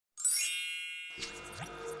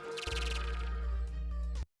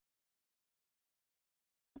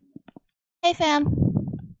Hey fam.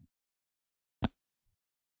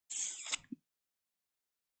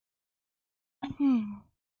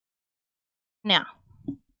 Now.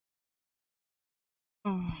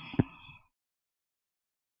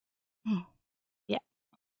 Yeah.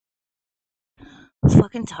 I'm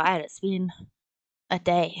fucking tired. It's been a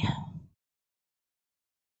day.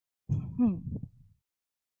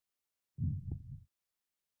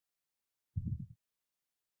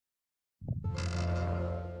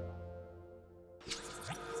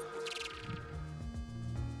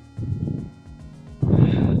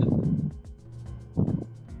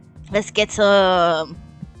 Let's get some.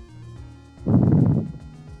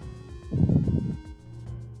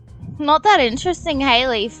 Not that interesting, hey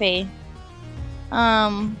Leafy.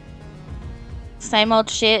 Same old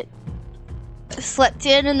shit. Slept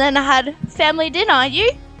in and then I had family dinner. You?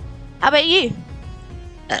 How about you?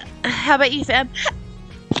 How about you, fam?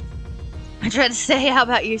 I tried to say how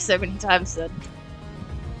about you so many times then.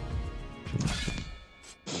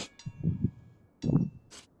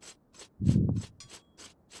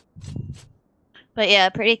 But yeah,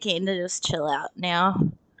 pretty keen to just chill out now.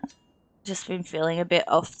 Just been feeling a bit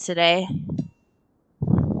off today.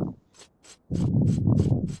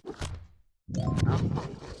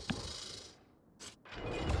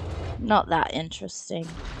 Not that interesting.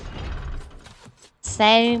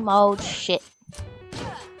 Same old shit.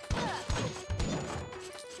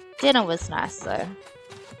 Dinner was nice though.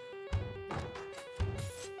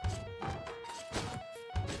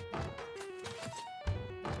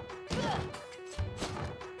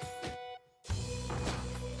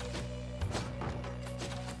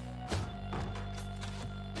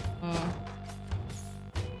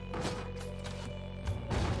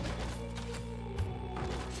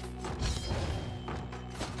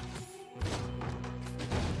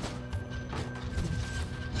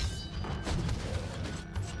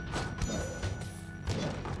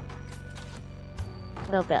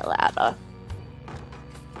 A little bit louder.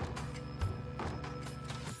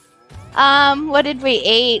 What did we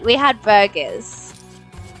eat? We had burgers.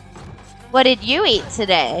 What did you eat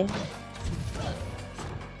today?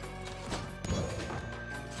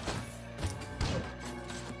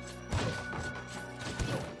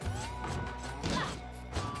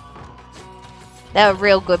 They were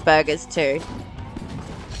real good burgers too.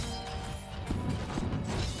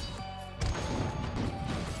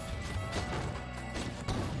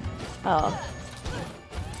 Oh.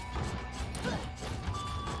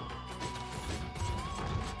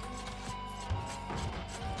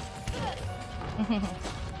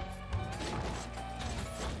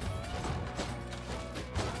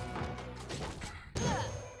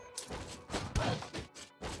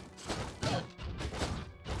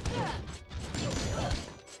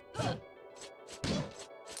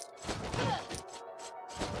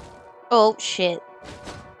 Oh shit.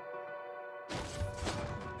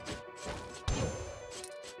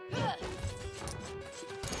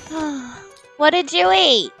 What did you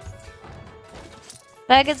eat?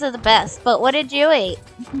 Burgers are the best, but what did you eat?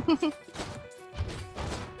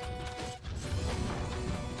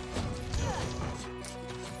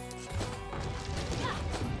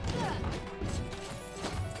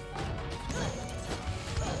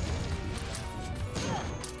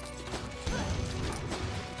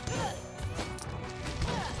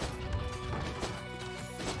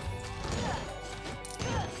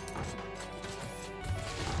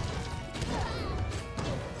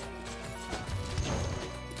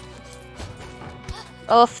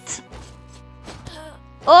 Oofed.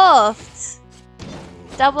 Oofed.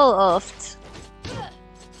 Double oofed.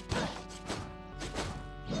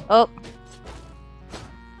 Oh.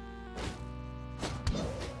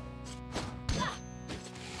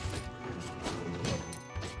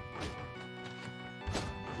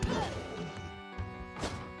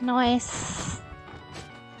 Nice.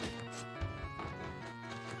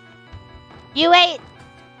 You ate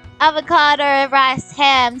avocado, rice,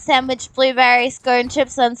 ham, sandwich, blueberry, scone,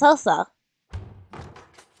 chips, and salsa.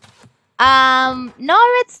 No,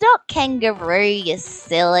 it's not kangaroo, you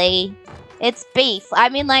silly. It's beef. I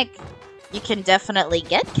mean, like, you can definitely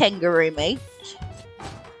get kangaroo meat,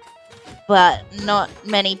 but not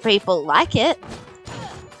many people like it.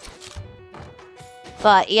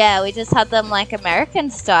 But yeah, we just had them like American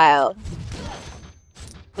style,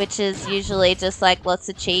 which is usually just like lots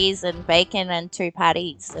of cheese and bacon and 2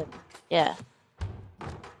 patties, and yeah.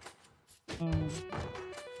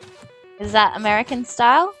 Is that American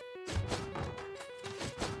style?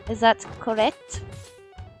 Is that correct?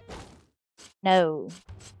 No.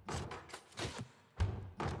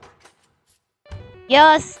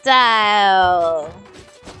 Your style.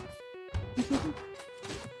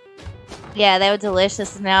 Yeah, they were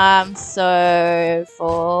delicious. Now I'm so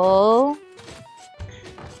full.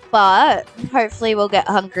 But hopefully we'll get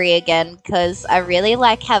hungry again because I really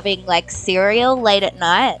like having like cereal late at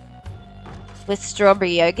night with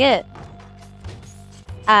strawberry yogurt.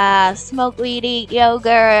 Smoke weed, eat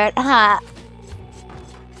yogurt. Ha.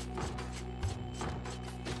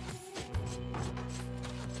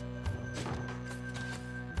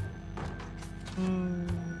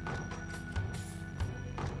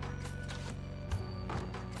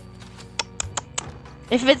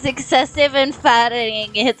 If it's excessive and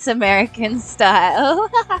fattening, it's American style.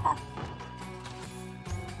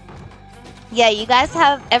 Yeah, you guys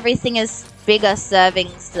have everything as bigger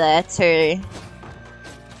servings there too.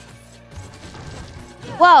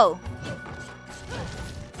 Whoa!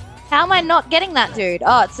 How am I not getting that dude?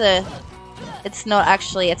 Oh, it's not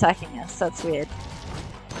actually attacking us. That's weird.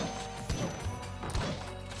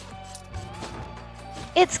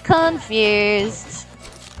 It's confused.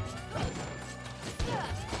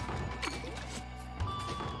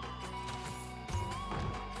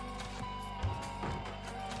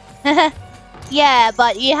 Yeah,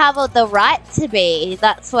 but you have the right to be.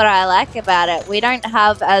 That's what I like about it. We don't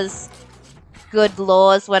have as good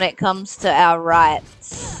laws when it comes to our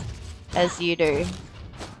rights as you do.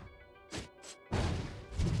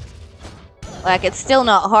 Like, it's still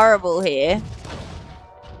not horrible here.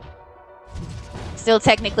 Still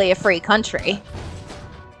technically a free country.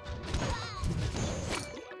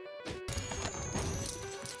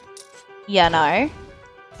 Yeah, no.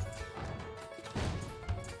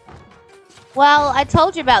 Well, I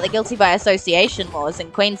told you about the guilty by association laws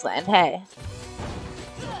in Queensland, hey.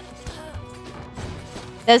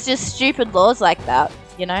 There's just stupid laws like that,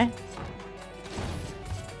 you know?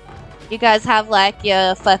 You guys have like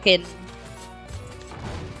your fucking...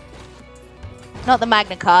 Not the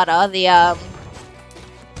Magna Carta, the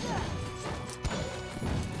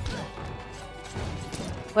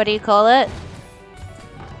what do you call it?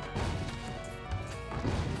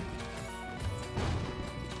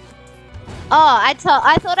 Oh, I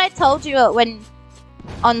thought I told you it when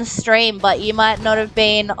on the stream, but you might not have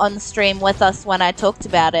been on the stream with us when I talked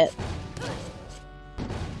about it.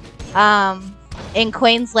 In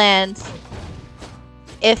Queensland,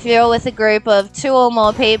 if you're with a group of 2 or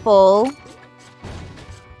more people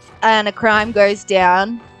and a crime goes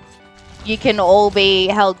down, you can all be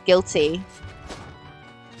held guilty.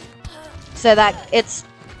 So that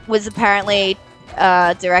was apparently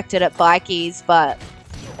directed at bikies, but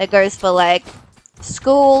it goes for like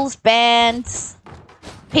schools, bands,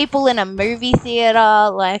 people in a movie theater.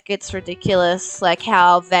 Like, it's ridiculous, like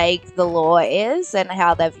how vague the law is and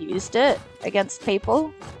how they've used it against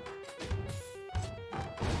people.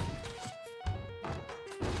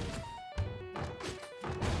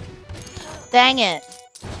 Dang it.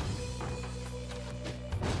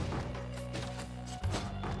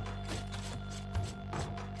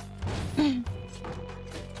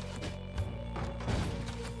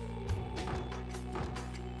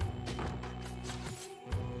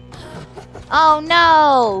 Oh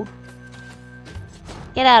no!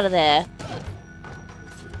 Get out of there.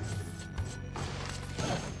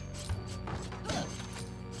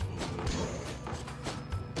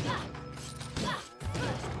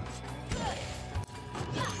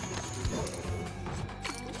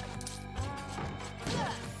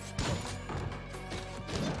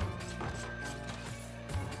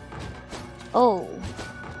 Oh.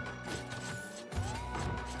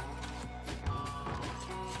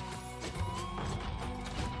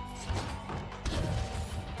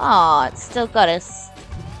 Aw, it's still got us.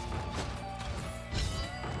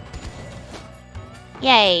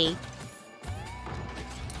 Yay.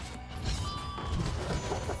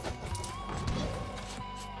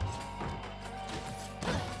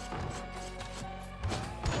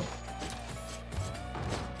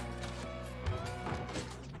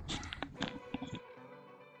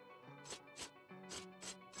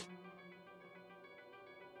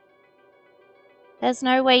 There's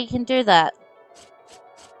no way you can do that.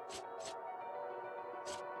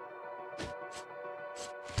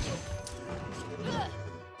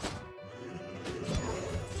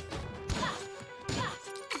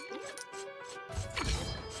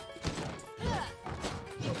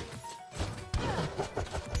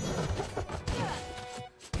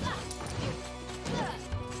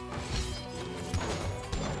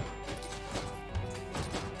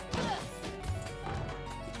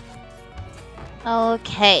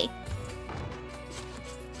 Okay.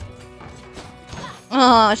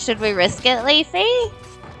 Oh, should we risk it, Leafy?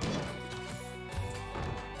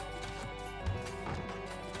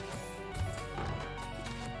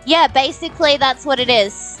 Yeah, basically that's what it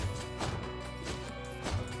is.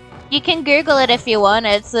 You can Google it if you want.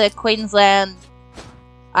 It's the Queensland,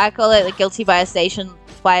 I call it the guilty by association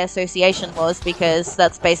laws because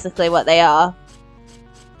that's basically what they are.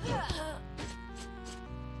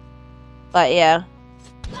 But yeah.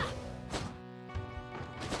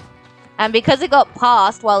 And because it got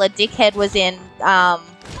passed while a dickhead was in our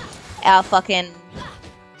fucking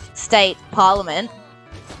state parliament,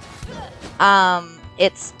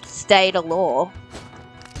 it's stayed a law.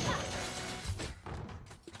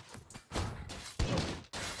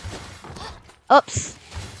 Oops.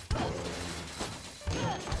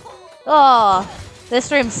 Oh,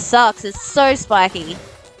 this room sucks. It's so spiky.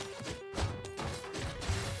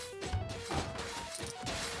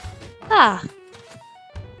 Ah.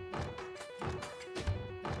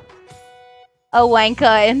 A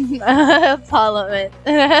wanker in Parliament.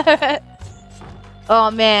 Oh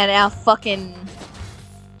man,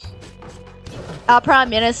 our Prime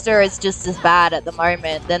Minister is just as bad at the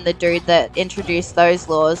moment than the dude that introduced those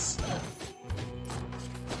laws.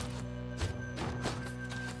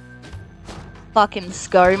 Fucking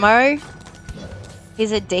ScoMo.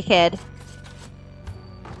 He's a dickhead.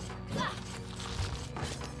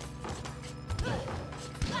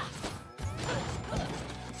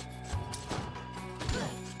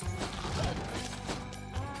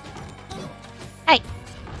 Hey.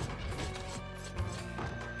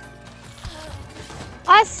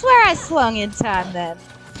 I swear I swung in time then.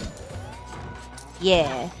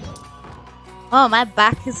 Yeah. Oh, my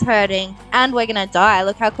back is hurting. And we're gonna die.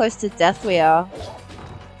 Look how close to death we are.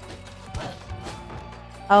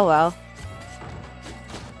 Oh well.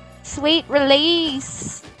 Sweet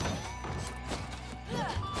release!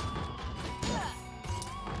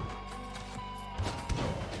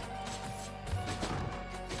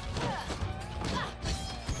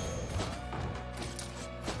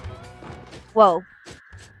 Whoa.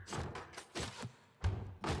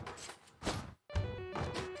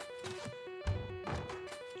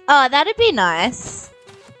 Oh, that'd be nice.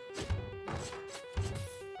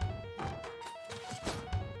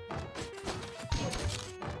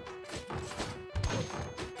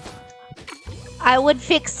 I would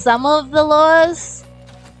fix some of the laws,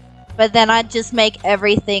 but then I'd just make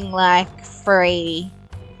everything, like, free.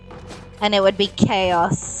 And it would be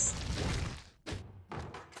chaos.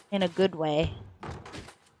 In a good way.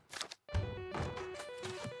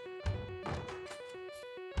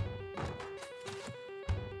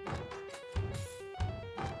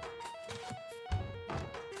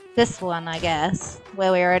 This one, I guess,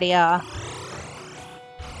 where we already are.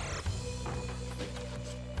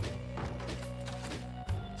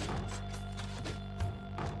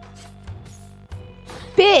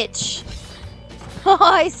 Bitch! Oh,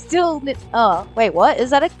 I still... Oh, wait, what? Is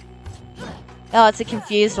that a... Oh, it's a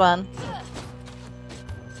confused one.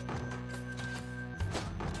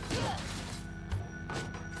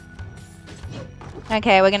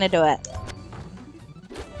 Okay, we're gonna do it.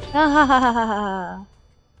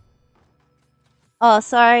 Oh,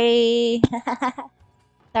 sorry.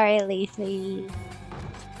 Sorry, Leafy.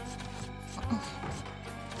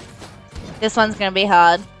 This one's gonna be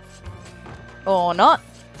hard. Or not.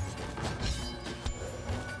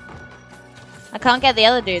 I can't get the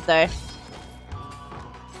other dude, though.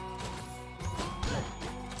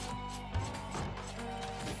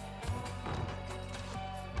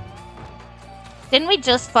 Didn't we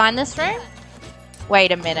just find this room?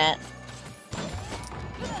 Wait a minute.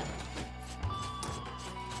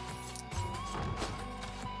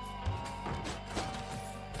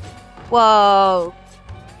 Whoa.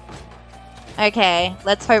 Okay,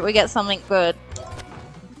 let's hope we get something good.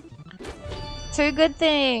 Two good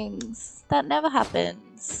things. That never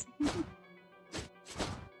happens.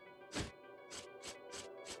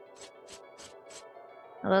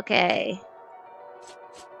 Okay.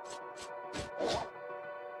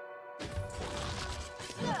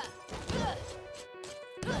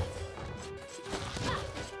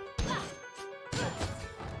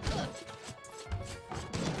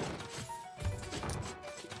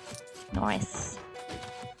 Nice.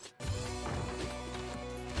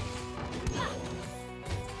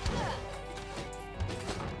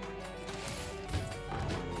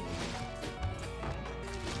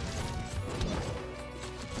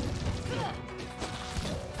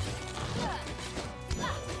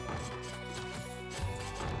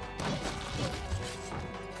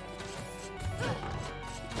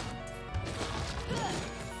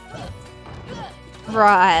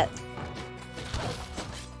 Right.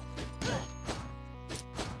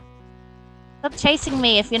 Stop chasing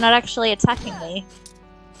me if you're not actually attacking me.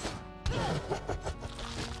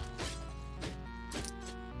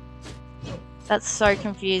 That's so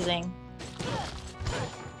confusing.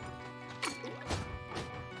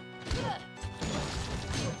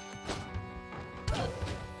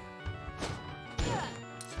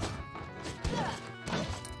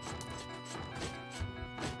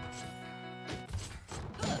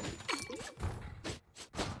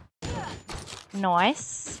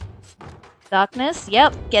 Nice. Darkness,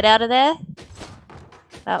 yep, get out of there.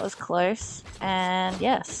 That was close. And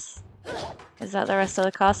yes. Is that the rest of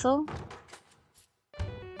the castle?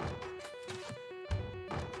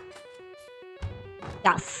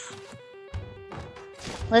 Yes.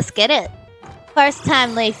 Let's get it. First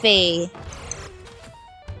time, Leafy.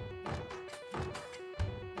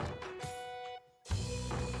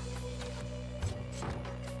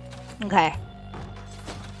 Okay.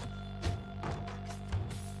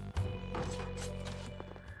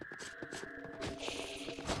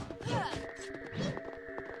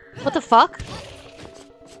 What the fuck?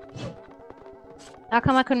 How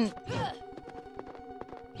come I couldn't...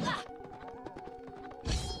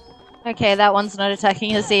 Okay, that one's not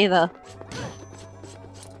attacking us either.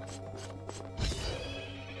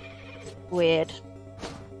 Weird.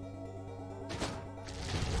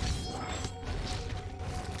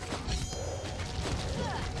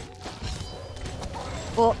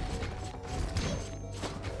 Oh.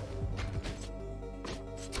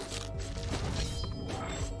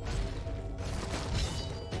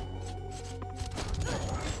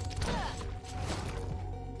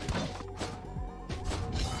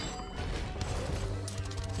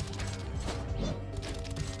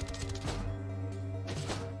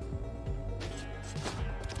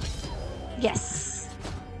 Yes.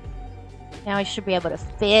 Now I should be able to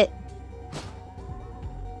fit.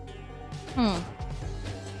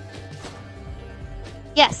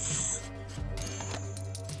 Yes.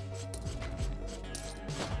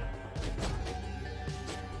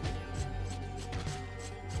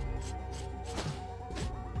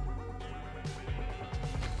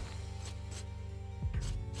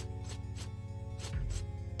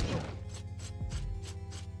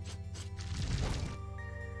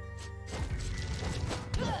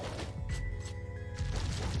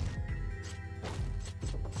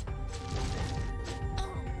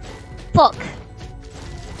 Fuck.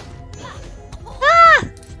 Ah!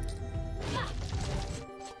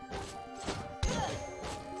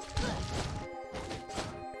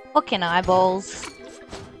 Fucking eyeballs.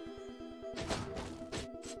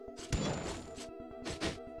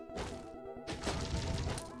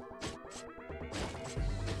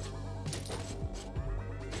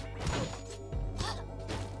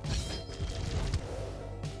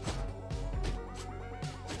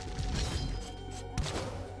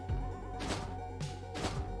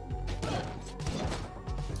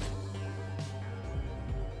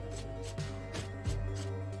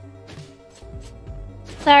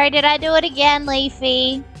 Sorry, did I do it again,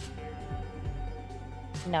 Leafy?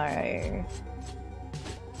 No.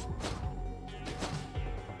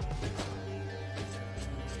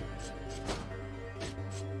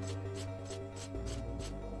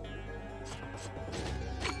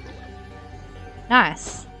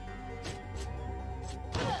 Nice.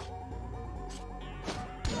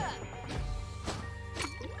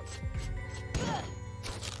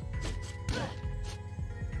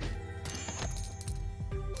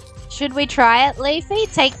 Should we try it, Leafy?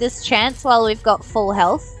 Take this chance while we've got full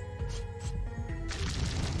health?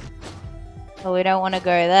 But we don't want to go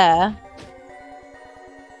there.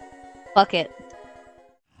 Fuck it.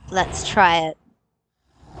 Let's try it.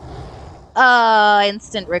 Oh,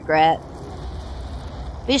 instant regret.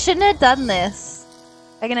 We shouldn't have done this.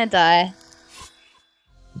 We're gonna die.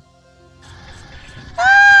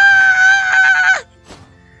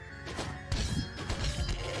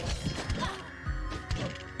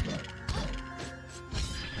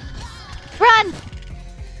 Run!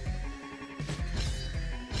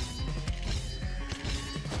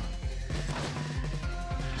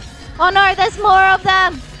 Oh no, there's more of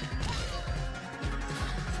them!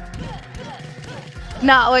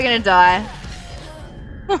 Nah, we're gonna die.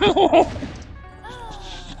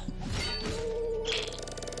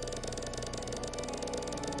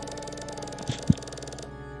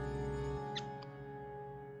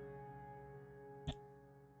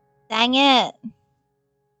 Dang it.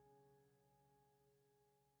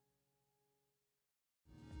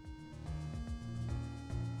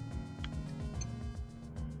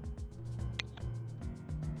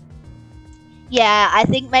 Yeah, I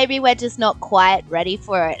think maybe we're just not quite ready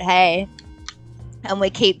for it, hey? And we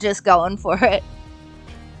keep just going for it.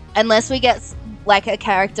 Unless we get, like, a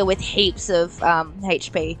character with heaps of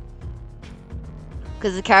HP.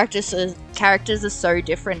 Because the characters are so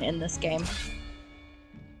different in this game.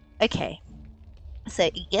 Okay. So,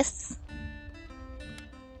 yes.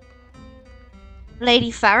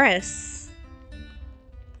 Lady Faris.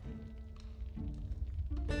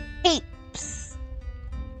 Heaps.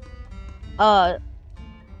 Oh.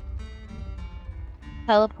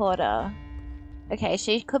 Teleporter. Okay,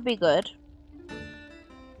 she could be good.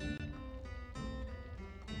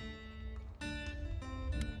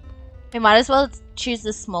 We might as well choose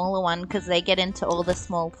the smaller one because they get into all the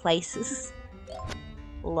small places.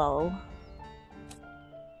 Lol.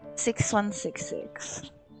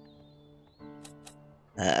 6166.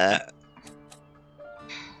 I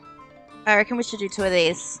reckon we should do 2 of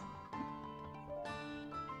these.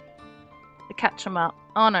 To catch them up.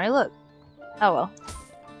 Oh no, look. Oh well.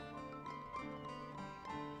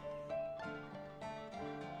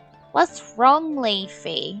 What's wrong,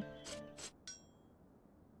 Leafy?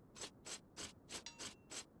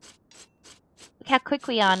 Look how quick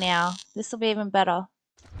we are now. This will be even better.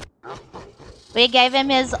 We gave him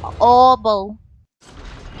his orbital.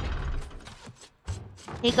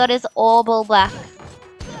 He got his orbital back.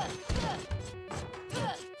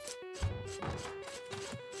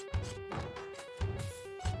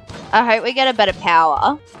 I hope we get a better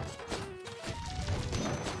power.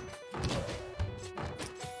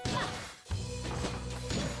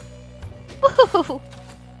 Woohoo!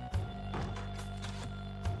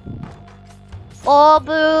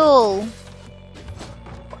 Orbital.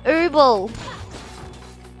 Ooble.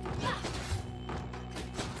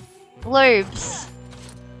 Lobes.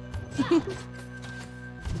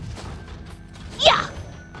 Yeah!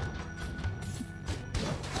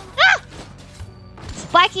 Ah!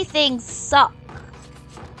 Spiky things suck.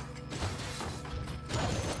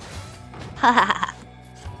 I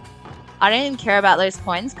don't even care about those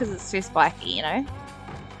coins because it's too spiky, you know?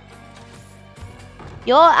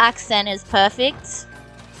 Your accent is perfect.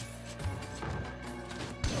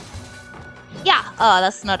 Yeah! Oh,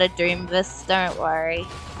 that's not a Doomvis, don't worry.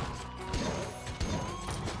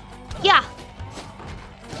 Yeah!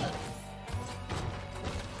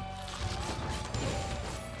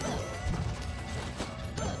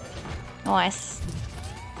 Nice.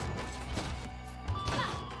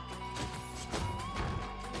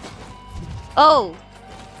 Oh!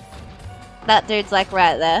 That dude's like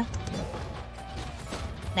right there.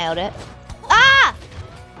 Nailed it. Ah!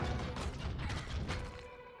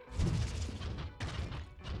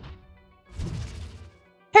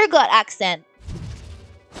 Who got accent?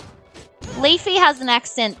 Leafy has an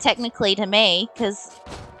accent technically to me, because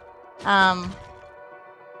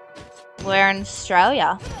we're in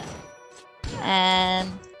Australia. And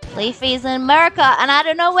Leafy's in America, and I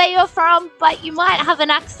don't know where you're from, but you might have an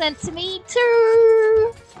accent to me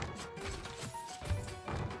too.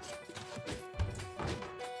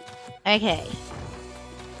 Okay.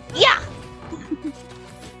 Yeah!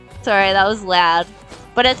 Sorry, that was loud.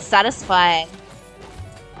 But it's satisfying.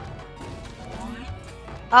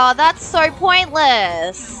 Oh, that's so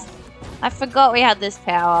pointless. I forgot we had this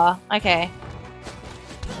power. Okay.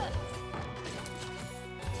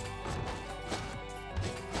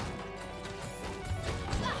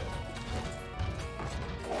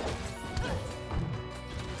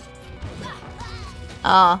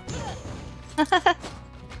 Oh.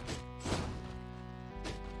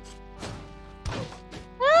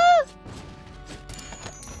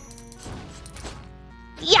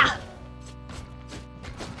 Yeah!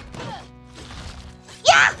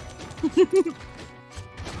 Yeah!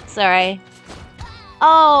 Sorry.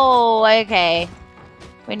 Oh, okay.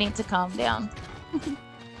 We need to calm down.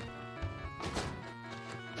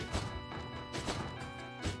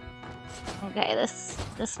 Okay,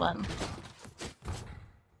 this one.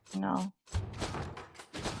 No.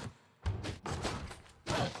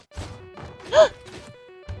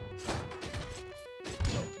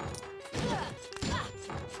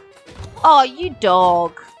 Oh, you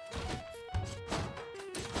dog.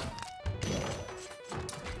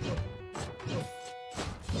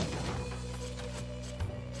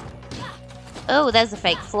 Oh, there's a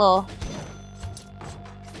fake floor.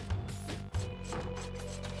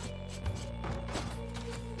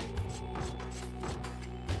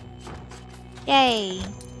 Yay.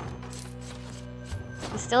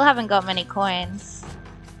 We still haven't got many coins.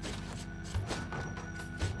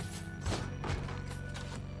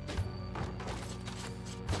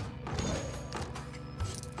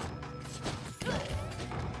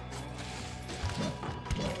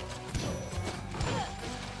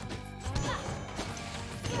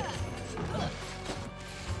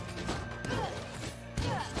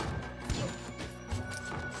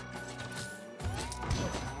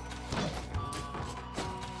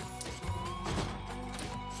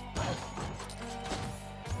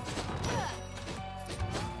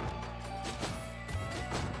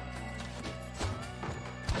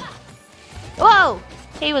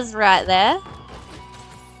 He was right there.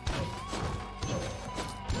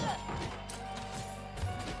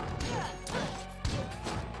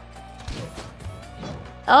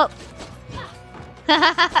 Oh.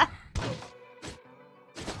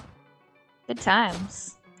 Good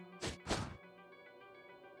times.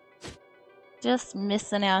 Just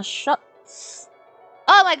missing our shots.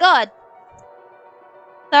 Oh my god!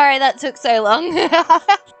 Sorry, that took so long.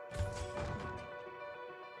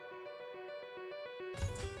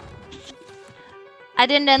 I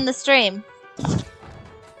didn't end the stream.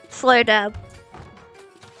 Slow dab.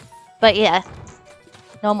 But yeah.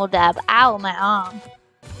 Normal dab. Ow, my arm.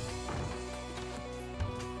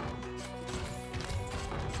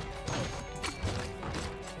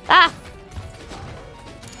 Ah!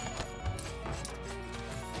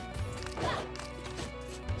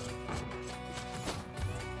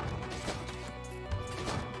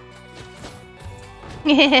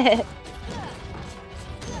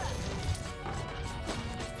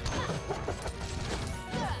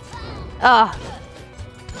 Oh.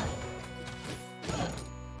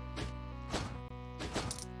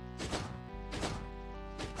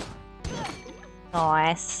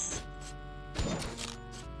 Nice.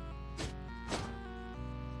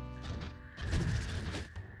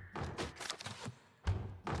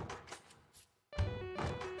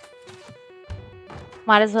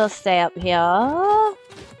 Might as well stay up here.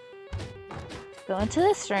 Go into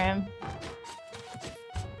this room.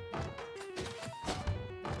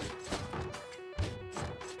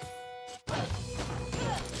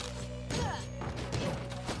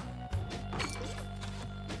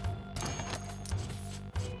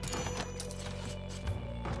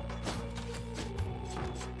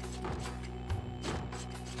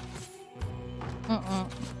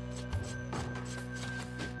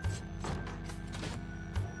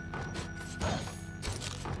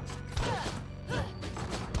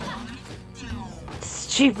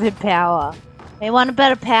 Stupid power. They want a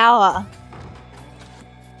better power.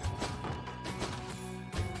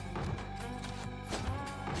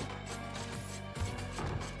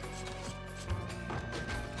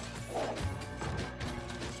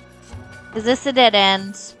 Is this a dead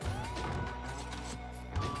end?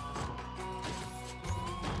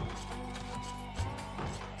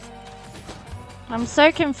 I'm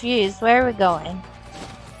so confused. Where are we going?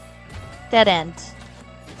 Dead end.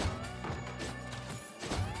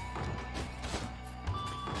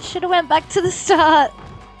 Should have went back to the start.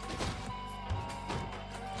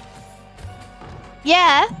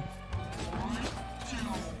 Yeah.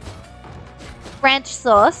 Ranch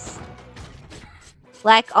sauce.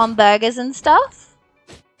 Like on burgers and stuff.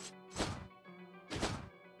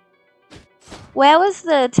 Where was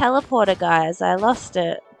the teleporter, guys? I lost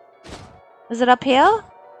it. Was it up here?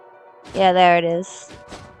 Yeah, there it is.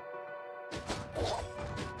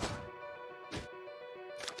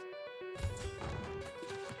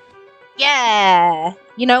 Yeah!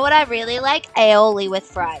 You know what I really like? Aioli with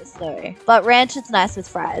fries, though. But ranch is nice with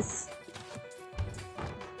fries.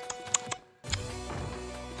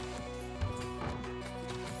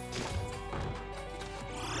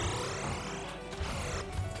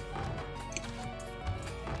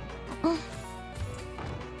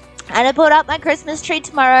 And I put up my Christmas tree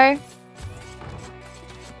tomorrow.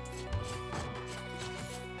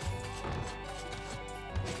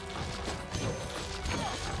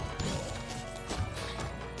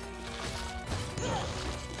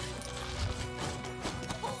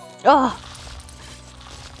 Oh.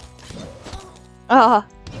 Oh.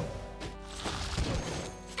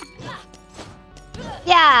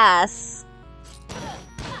 Yes.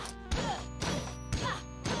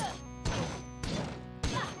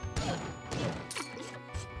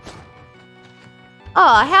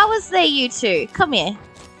 Oh, how was there, you two? Come here.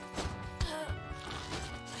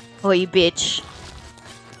 Oh, you bitch.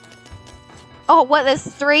 Oh, what? There's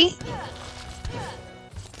 3?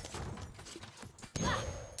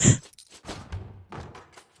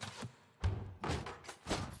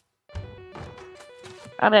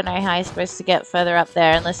 I don't know how you're supposed to get further up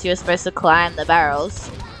there unless you're supposed to climb the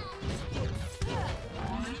barrels.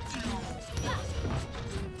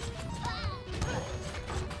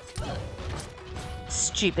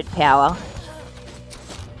 Stupid power.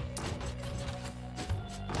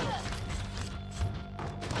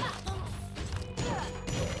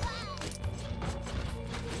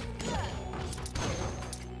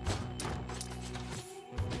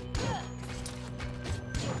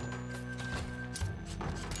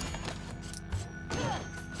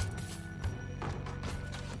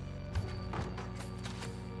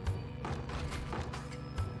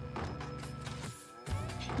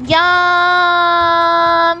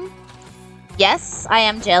 Yum! Yes, I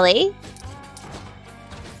am jelly.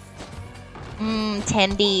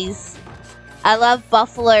 Tendies. I love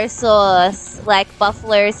buffalo sauce, like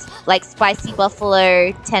spicy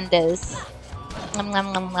buffalo tenders. Nom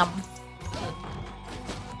nom nom nom.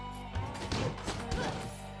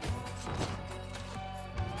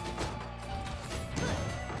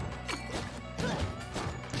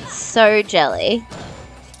 So jelly.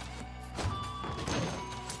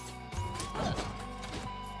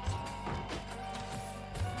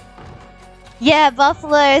 Yeah,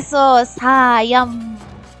 buffalo sauce. Ha, yum.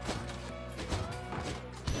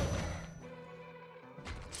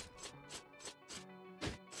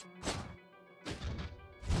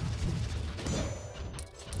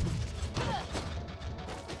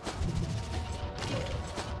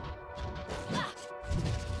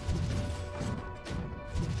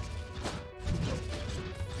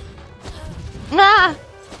 Ah!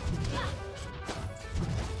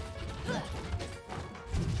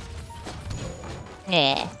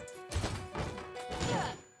 Yeah.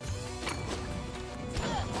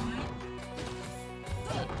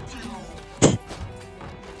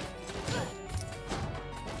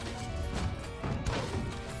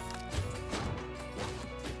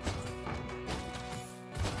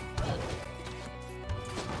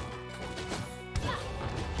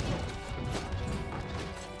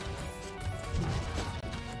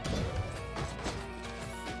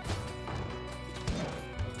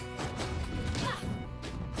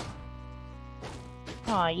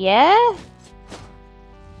 Oh, yeah?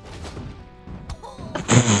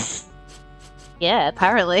 Yeah,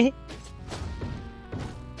 apparently.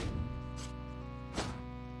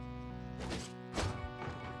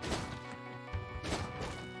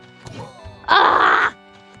 Ah!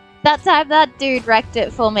 That time that dude wrecked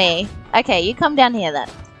it for me. Okay, you come down here then.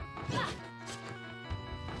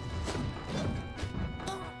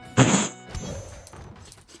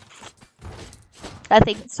 I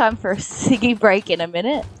think it's time for a ciggy break in a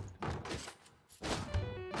minute.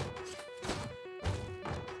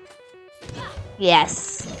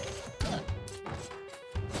 Yes.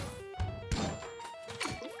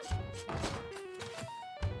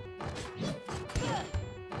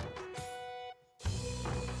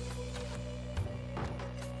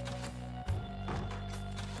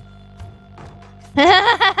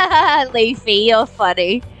 Leafy, you're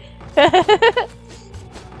funny.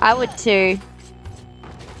 I would too.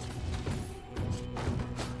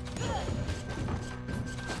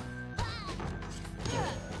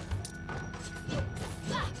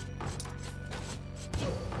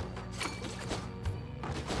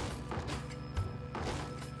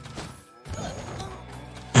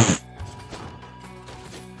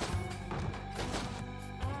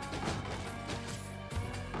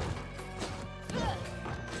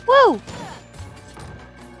 Woo!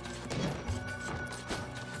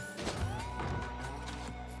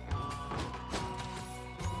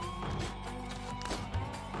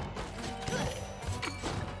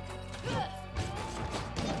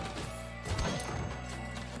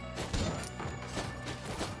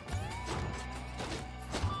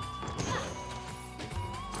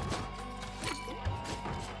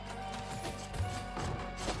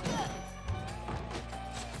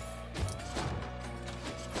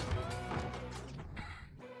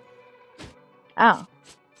 Oh.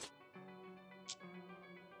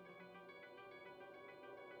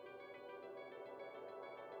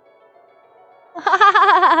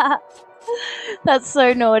 That's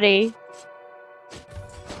so naughty.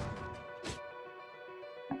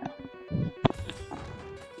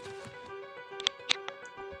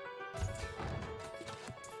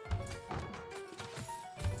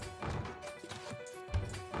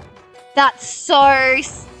 That's so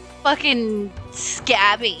fucking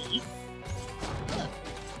scabby.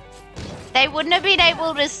 They wouldn't have been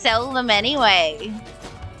able to sell them anyway.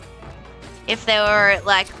 If they were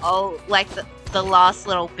like, oh, like the last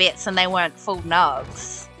little bits and they weren't full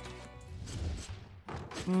nugs.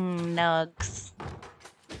 Nugs.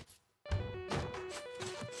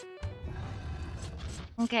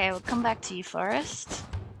 Okay, we'll come back to you, Forest.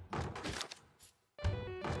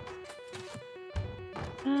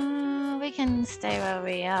 We can stay where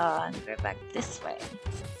we are and go back this way.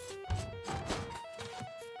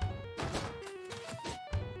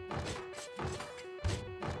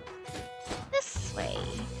 This way.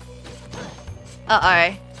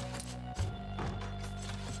 Uh-oh.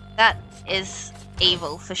 That is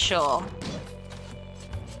evil for sure.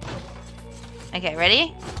 Okay,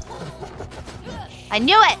 ready? I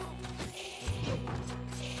knew it!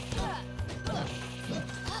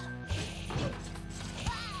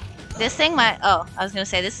 This thing might... Oh, I was gonna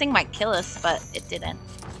say this thing might kill us, but it didn't.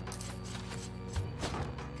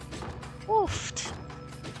 Oofed.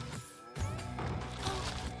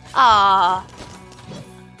 Ah.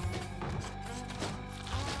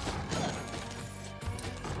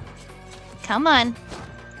 Come on.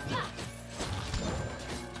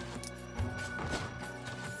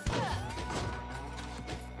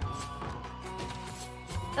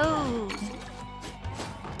 Oh.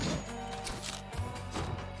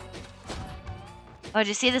 Oh, did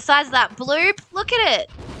you see the size of that bloob? Look at it.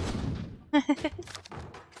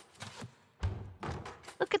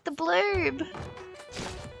 Look at the bloob.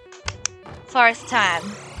 Forest time.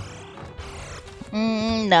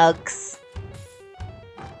 Nugs.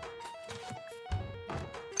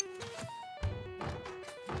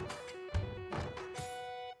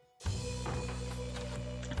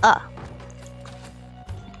 Oh.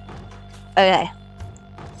 Okay.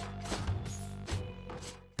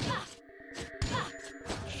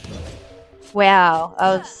 Wow,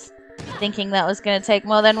 I was thinking that was going to take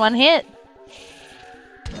more than one hit.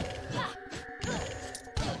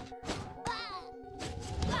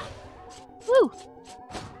 Woo!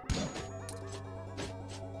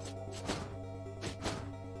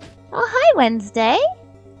 Oh, hi, Wednesday.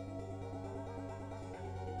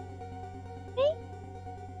 Hey.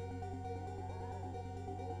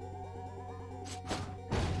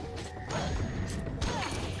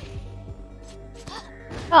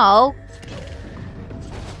 Oh.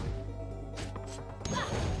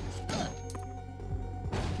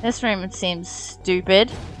 This room seems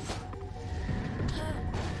stupid.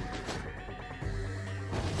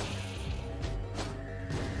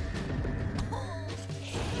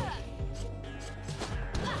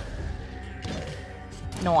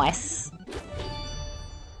 Nice.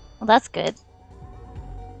 Well, that's good.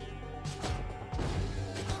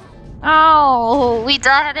 Oh, we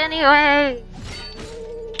died anyway.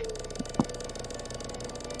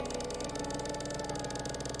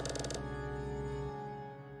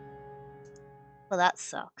 Well, that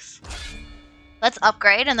sucks. Let's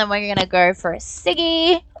upgrade and then we're gonna go for a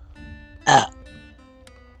Siggy.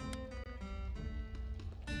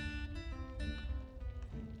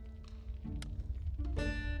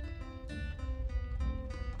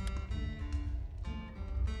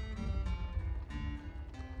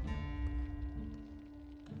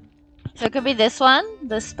 So it could be this one,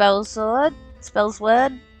 the spells word.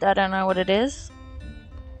 I don't know what it is.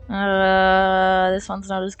 This one's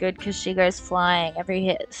not as good because she goes flying. Every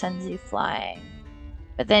hit sends you flying.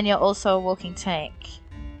 But then you're also a walking tank.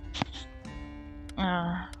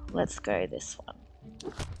 Let's go this one.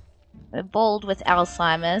 We're bald with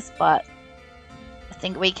Alzheimer's, but I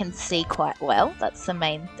think we can see quite well. That's the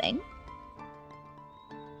main thing.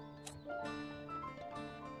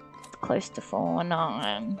 Close to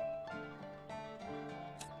 4-9.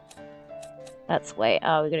 That's way.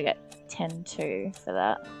 Oh, we gotta get 10-2 for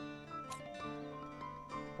that.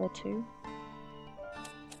 4-2.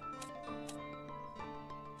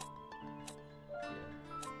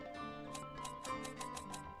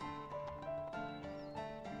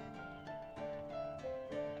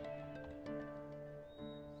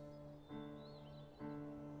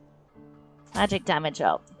 Magic damage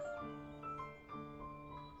up.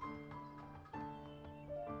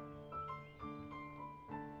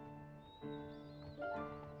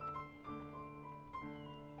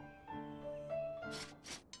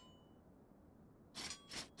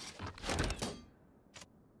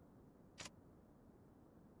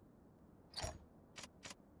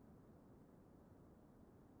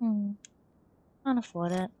 Can't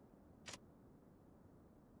afford it.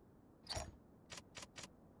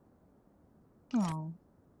 Oh.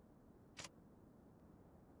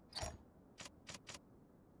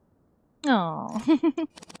 Oh.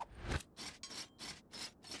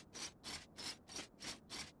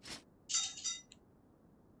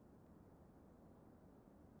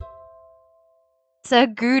 So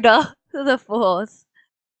Gouda the fourth.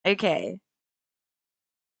 Okay.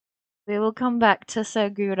 We will come back to Sir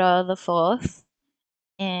Gouda the fourth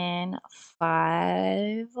in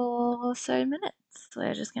 5 or so minutes.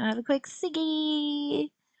 We're just gonna have a quick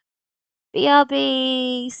Siggy.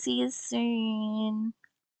 BRB. See you soon.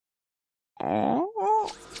 We're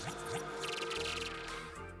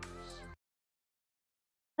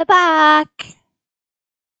back.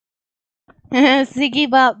 Siggy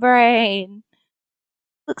butt brain.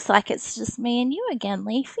 Looks like it's just me and you again,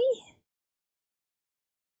 Leafy.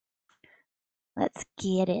 Let's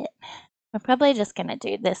get it. We're probably just gonna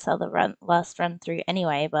do this other last run through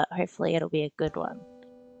anyway, but hopefully it'll be a good one.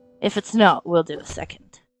 If it's not, we'll do a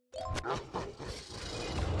second.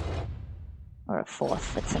 Or a fourth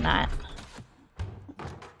for tonight.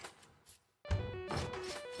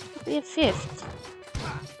 Could be a fifth.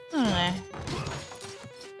 I don't know.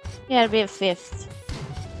 Yeah, it'd be a 5th.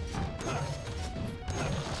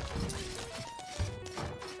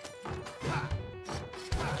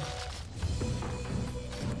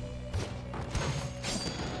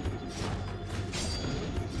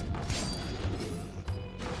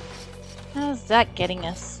 How's that getting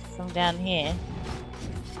us from down here?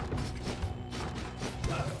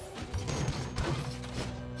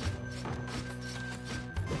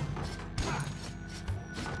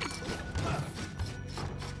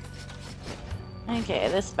 Okay,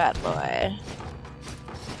 this bad boy.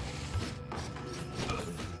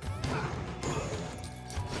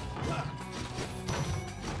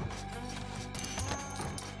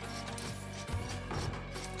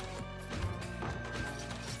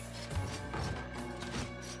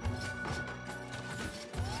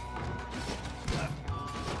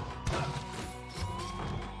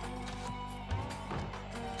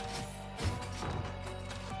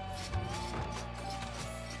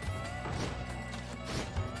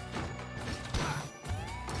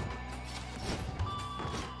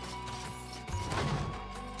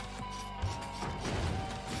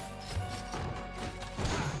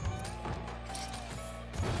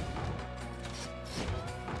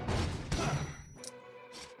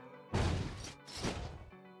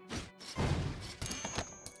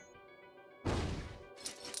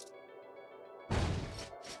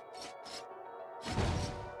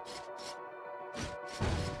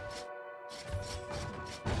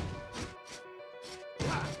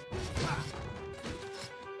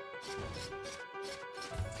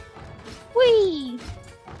 Whee!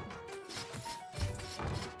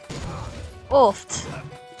 Oofed.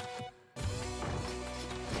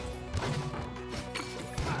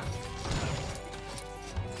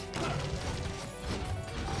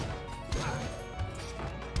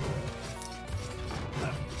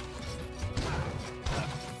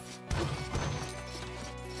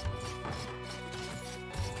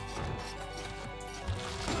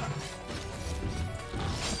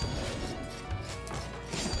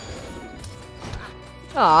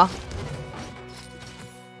 Aw.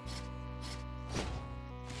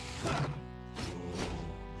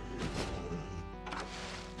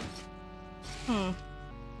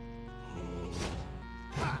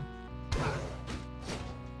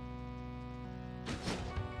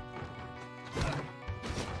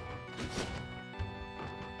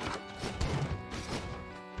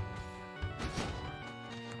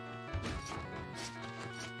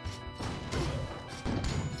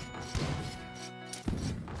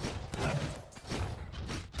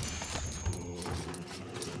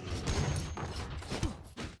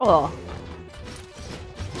 Oh.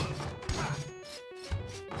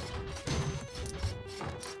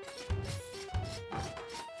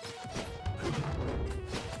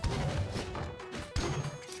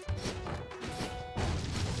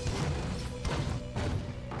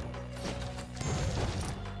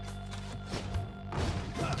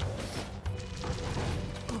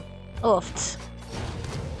 Oofed.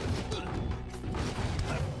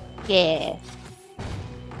 Yeah.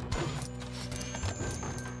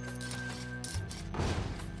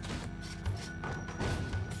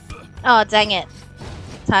 Oh, dang it.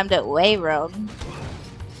 Timed it way wrong.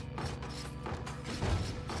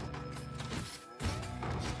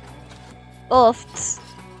 Oofed.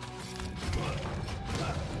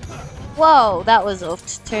 Whoa, that was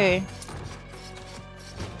oofed too.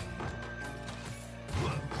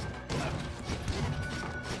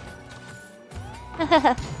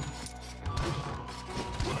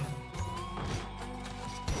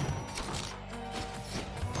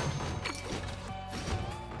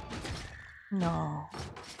 No.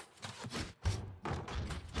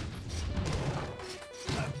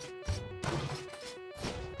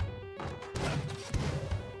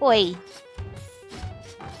 Oi.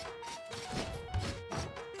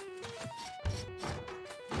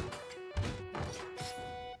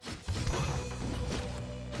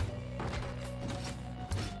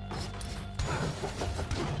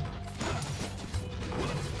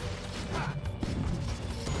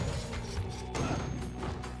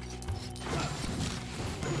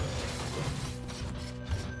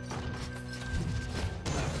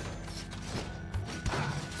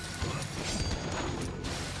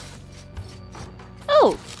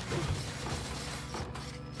 Oh!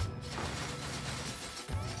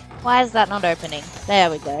 Why is that not opening? There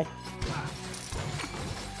we go.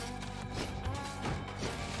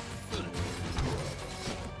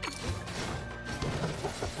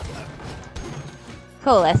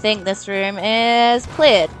 Cool, I think this room is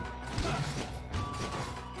cleared.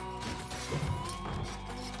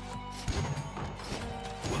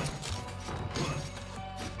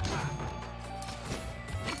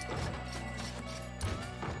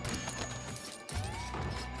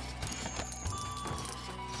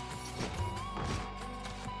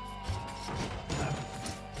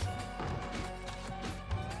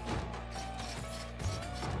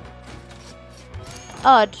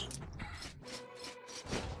 Odd.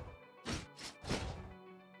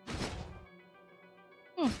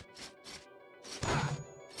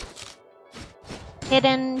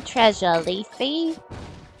 Hidden treasure, Leafy.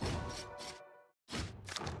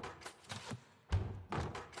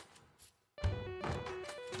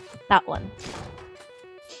 That one.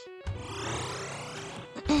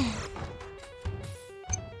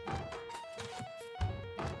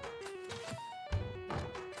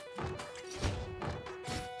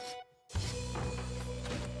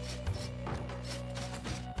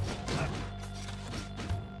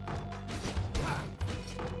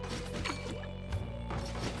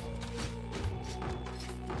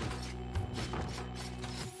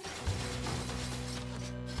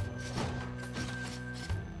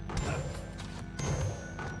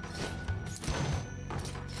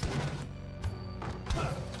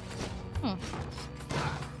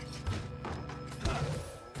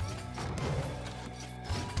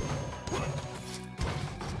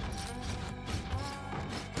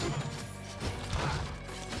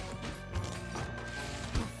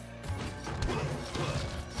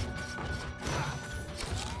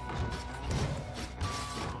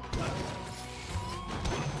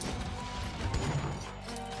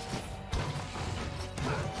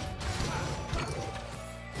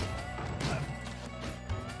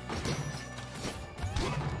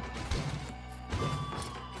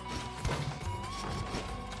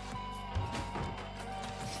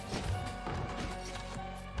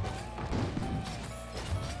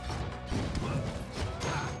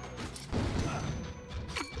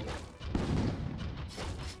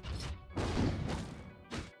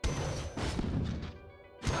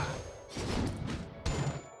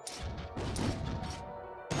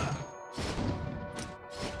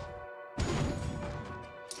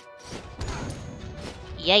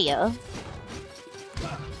 Yeah.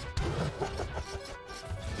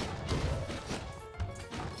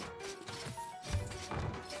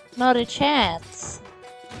 Not a chance.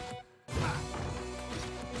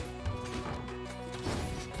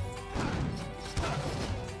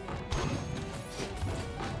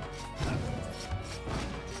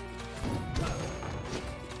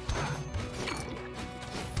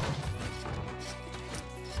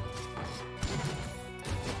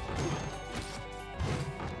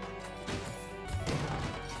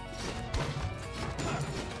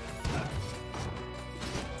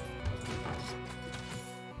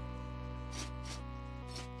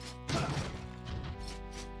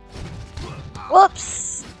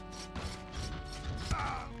 Whoops!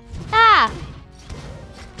 Ah!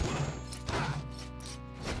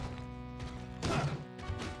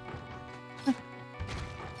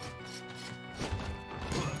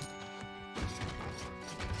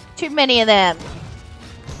 Too many of them.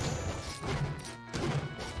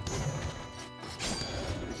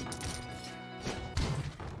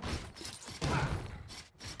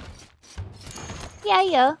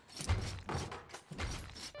 Yeah.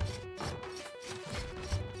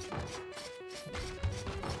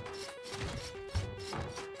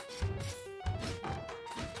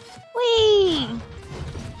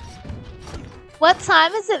 What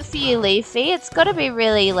time is it for you, Leafy? It's got to be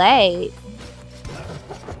really late.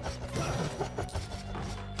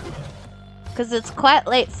 Because it's quite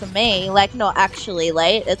late for me. Like, not actually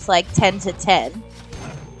late. It's like 10 to 10.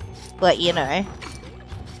 But, you know.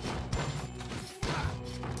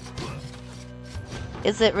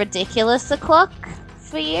 Is it ridiculous o'clock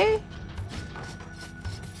for you?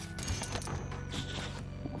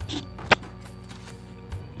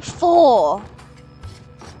 Four.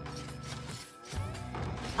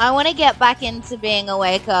 I want to get back into being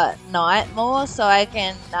awake at night more so I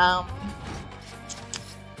can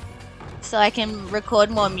record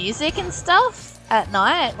more music and stuff at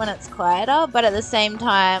night when it's quieter, but at the same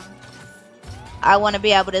time I want to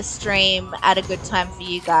be able to stream at a good time for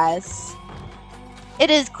you guys. It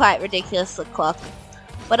is quite ridiculous o'clock,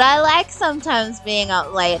 but I like sometimes being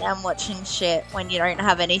up late and watching shit when you don't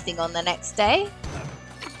have anything on the next day.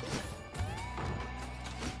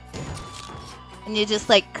 And you're just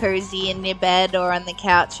like cozy in your bed or on the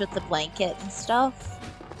couch with the blanket and stuff.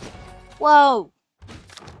 Whoa!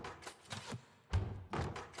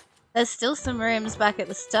 There's still some rooms back at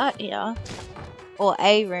the start here. Or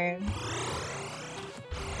a room.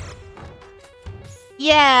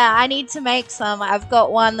 Yeah, I need to make some. I've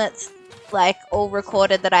got one that's like all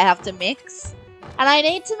recorded that I have to mix. And I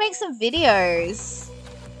need to make some videos.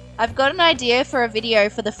 I've got an idea for a video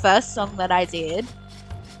for the first song that I did.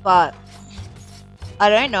 But I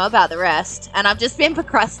don't know about the rest, and I've just been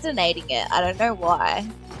procrastinating it. I don't know why.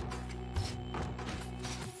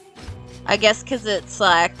 I guess because it's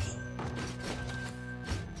like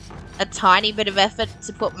a tiny bit of effort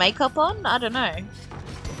to put makeup on. I don't know.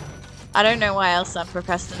 I don't know why else I'm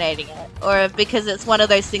procrastinating it. Or because it's one of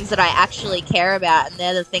those things that I actually care about and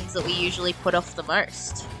they're the things that we usually put off the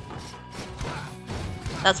most.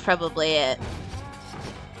 That's probably it.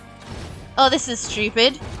 Oh, this is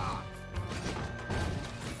stupid.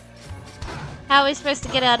 How are we supposed to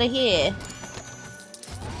get out of here?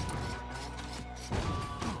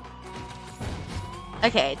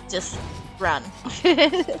 Okay, just run.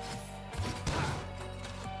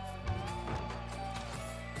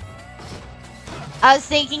 I was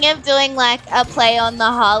thinking of doing like a play on the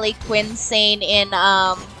Harley Quinn scene in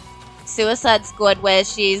Suicide Squad where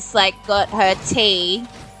she's like got her tea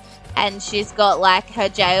and she's got like her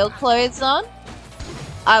jail clothes on.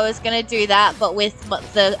 I was gonna do that but with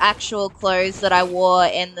the actual clothes that I wore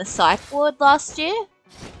in the psych ward last year.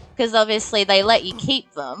 Because obviously they let you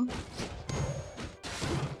keep them.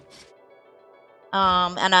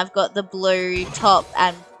 And I've got the blue top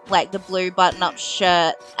and like the blue button-up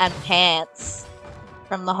shirt and pants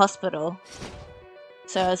from the hospital.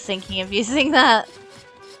 So I was thinking of using that.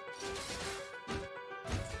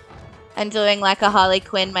 And doing like a Harley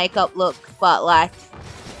Quinn makeup look, but like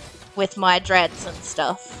with my dreads and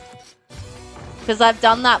stuff. Because I've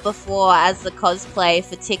done that before as the cosplay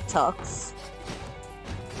for TikToks.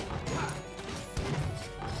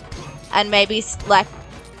 And maybe like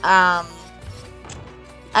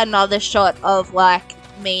another shot of like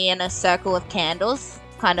me in a circle of candles,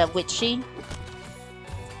 kind of witchy.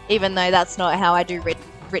 Even though that's not how I do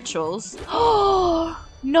rituals. Oh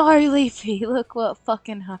no, Leafy! Look what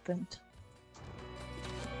fucking happened.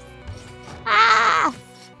 Ah!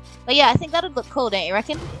 But yeah, I think that'd look cool, don't you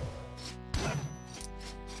reckon?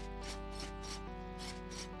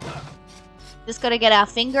 Just gotta get our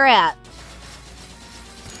finger out.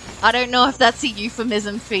 I don't know if that's a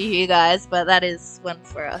euphemism for you guys, but that is one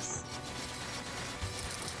for us.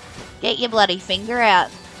 Get your bloody finger out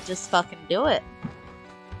and just fucking do it.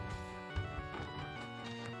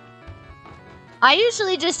 I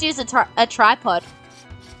usually just use a tripod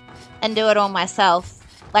and do it all myself.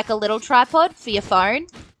 Like a little tripod for your phone.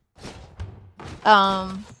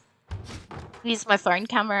 Use my phone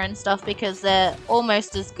camera and stuff because they're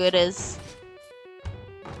almost as good as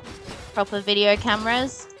proper video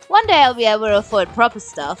cameras. One day I'll be able to afford proper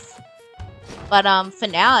stuff. But for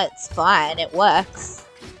now it's fine, it works.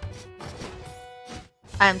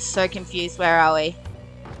 I'm so confused, where are we?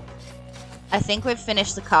 I think we've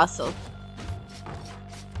finished the castle.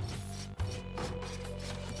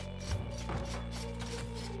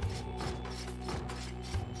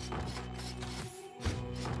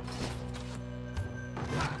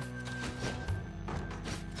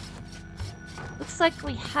 Looks like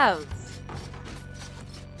we have.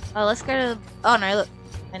 Oh, let's go to... Oh no, look.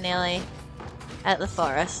 We're nearly at the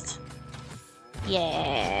forest.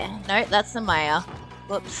 Yeah. No, that's the Maya.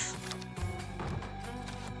 Whoops.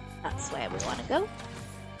 That's where we want to go.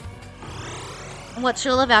 And watch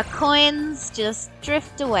all of our coins just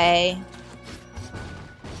drift away.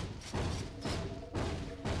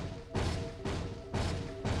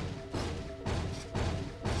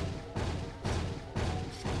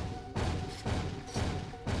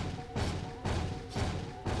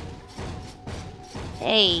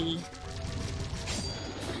 Hey.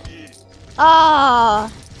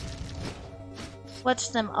 Oh.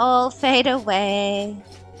 Watch them all fade away.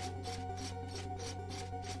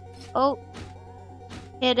 Oh.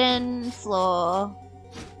 Hidden floor.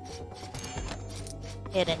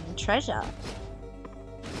 Hidden treasure.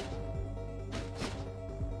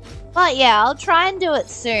 But yeah, I'll try and do it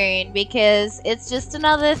soon because it's just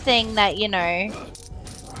another thing that, you know,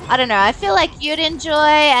 I don't know, I feel like you'd enjoy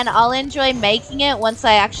and I'll enjoy making it once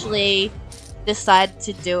I actually decide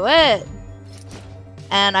to do it.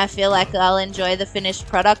 And I feel like I'll enjoy the finished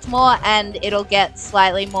product more and it'll get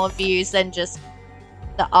slightly more views than just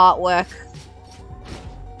the artwork.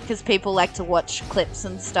 Because people like to watch clips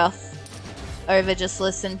and stuff over just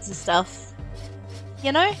listen to stuff.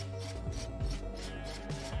 You know?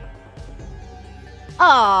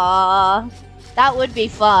 Aww, that would be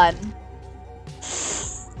fun.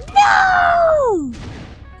 No!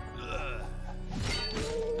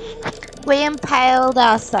 We impaled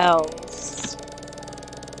ourselves.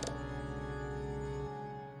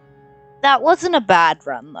 That wasn't a bad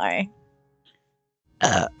run though.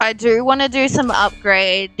 I do want to do some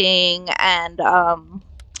upgrading and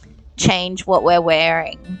change what we're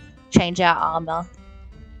wearing. Change our armor.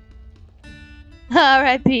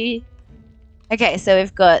 R.I.P. Okay, so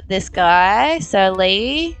we've got this guy, so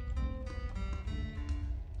Lee.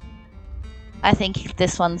 I think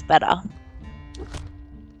this one's better.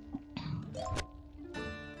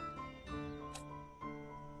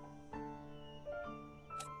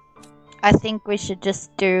 I think we should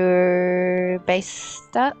just do base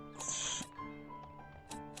stats.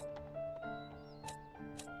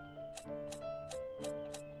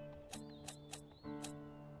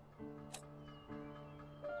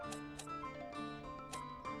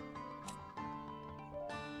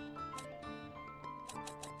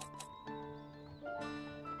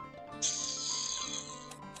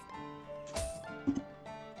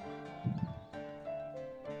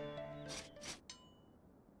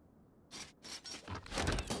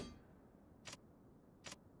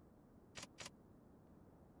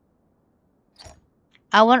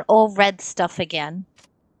 I want all red stuff again.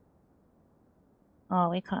 Oh,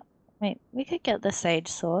 we can't. Wait, we could get the sage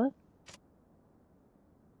sword.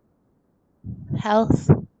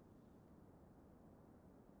 Health.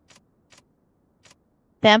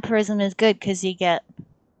 Vampirism is good because you get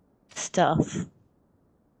stuff.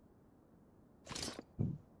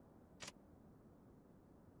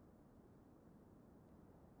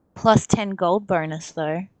 Plus 10 gold bonus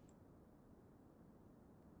though.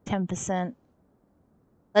 10%.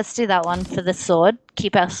 Let's do that one for the sword.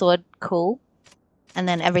 Keep our sword cool. And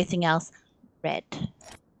then everything else red. You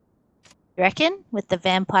reckon? With the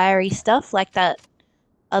vampire-y stuff like that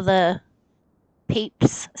other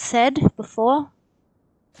peeps said before.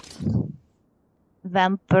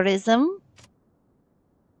 Vampirism.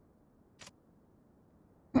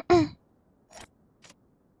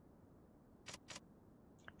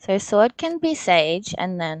 So sword can be sage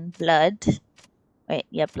and then blood. Wait,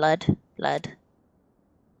 yeah, blood. Blood.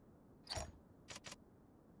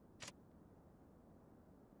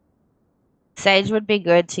 Sage would be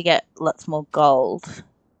good to get lots more gold.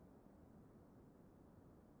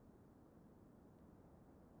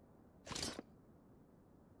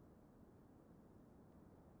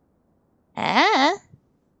 Ah?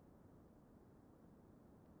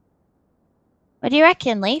 What do you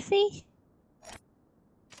reckon, Leafy?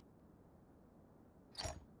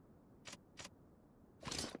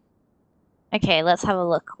 Okay, let's have a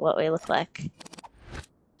look what we look like.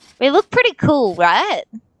 We look pretty cool, right?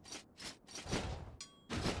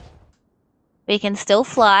 We can still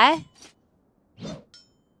fly.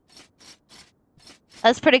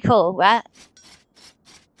 That's pretty cool, right?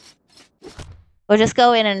 We'll just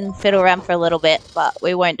go in and fiddle around for a little bit, but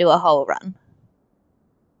we won't do a whole run.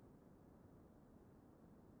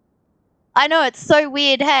 I know, it's so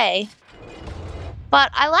weird, hey?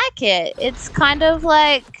 But I like it. It's kind of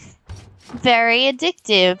like very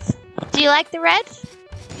addictive. Do you like the red?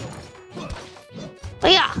 Oh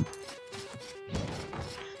yeah.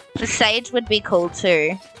 The sage would be cool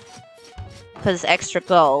too. Because extra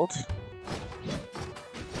gold.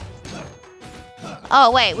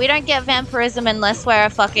 Oh wait, we don't get vampirism unless we're a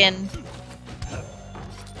fucking...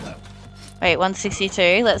 Wait,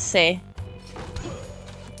 162? Let's see.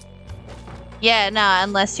 Yeah, nah,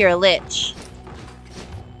 unless you're a lich.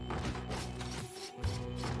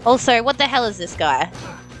 Also, what the hell is this guy?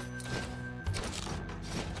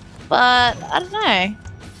 But, I don't know.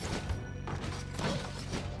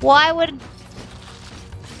 Why would...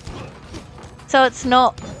 So it's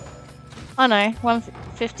not... Oh no,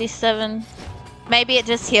 157. Maybe it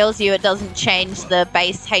just heals you, it doesn't change the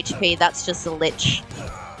base HP, that's just a lich.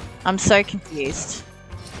 I'm so confused.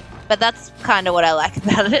 But that's kind of what I like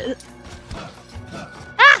about it.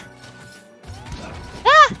 Ah!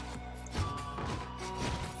 Ah!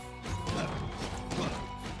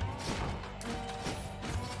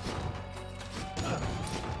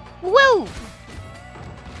 Woo!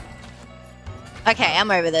 Okay,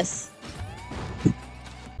 I'm over this.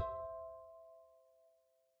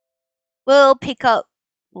 We'll pick up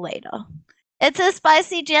later. It's a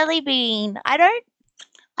spicy jelly bean.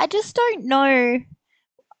 I just don't know.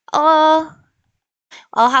 I'll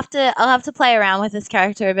have to play around with this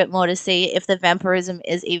character a bit more to see if the vampirism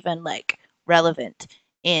is even like relevant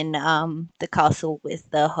in the castle with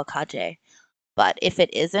the Hokage. But if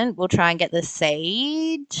it isn't, we'll try and get the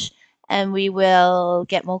sage and we will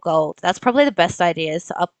get more gold. That's probably the best idea, is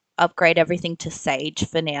to upgrade everything to sage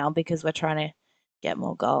for now because we're trying to get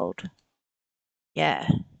more gold. Yeah.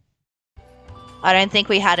 I don't think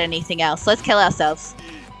we had anything else. Let's kill ourselves.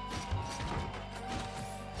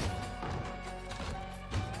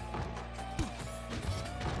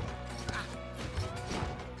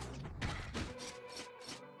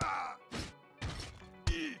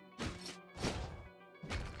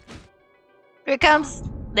 Here it comes.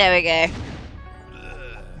 There we go.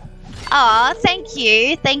 Aw, thank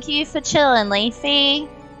you. Thank you for chilling, Leafy.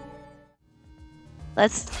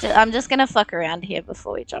 I'm just gonna fuck around here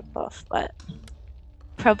before we jump off, but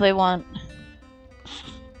probably won't.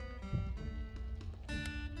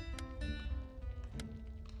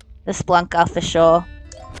 The Splunker for sure.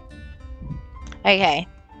 Okay.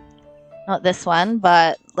 Not this one,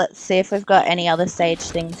 but let's see if we've got any other sage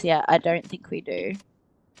things yet. I don't think we do.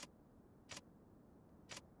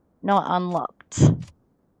 Not unlocked.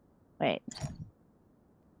 Wait.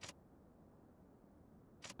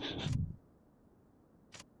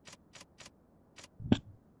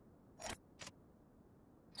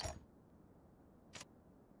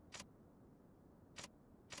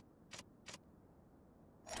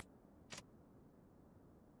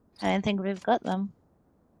 I don't think we've got them.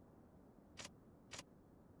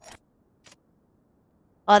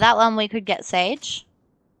 Oh, that one we could get sage.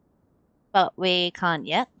 But we can't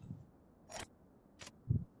yet.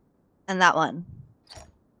 And that one.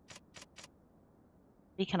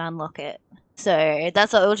 We can unlock it. So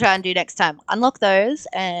that's what we'll try and do next time. Unlock those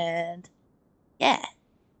and yeah.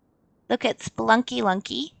 Look at Splunky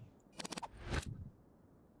Lunky.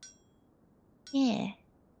 Yeah.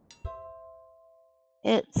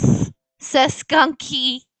 It's Sir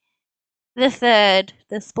Skunky the Third,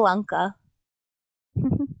 the Splunker.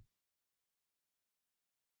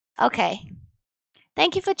 Okay.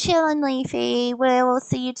 Thank you for chilling, Leafy. We'll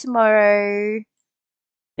see you tomorrow.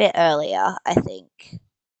 Bit earlier, I think.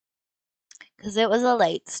 Because it was a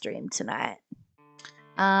late stream tonight.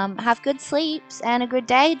 Have good sleeps and a good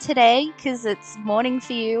day today, because it's morning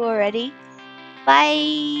for you already.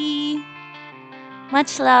 Bye!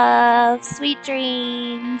 Much love, sweet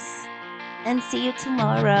dreams, and see you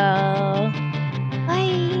tomorrow.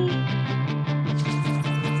 Bye!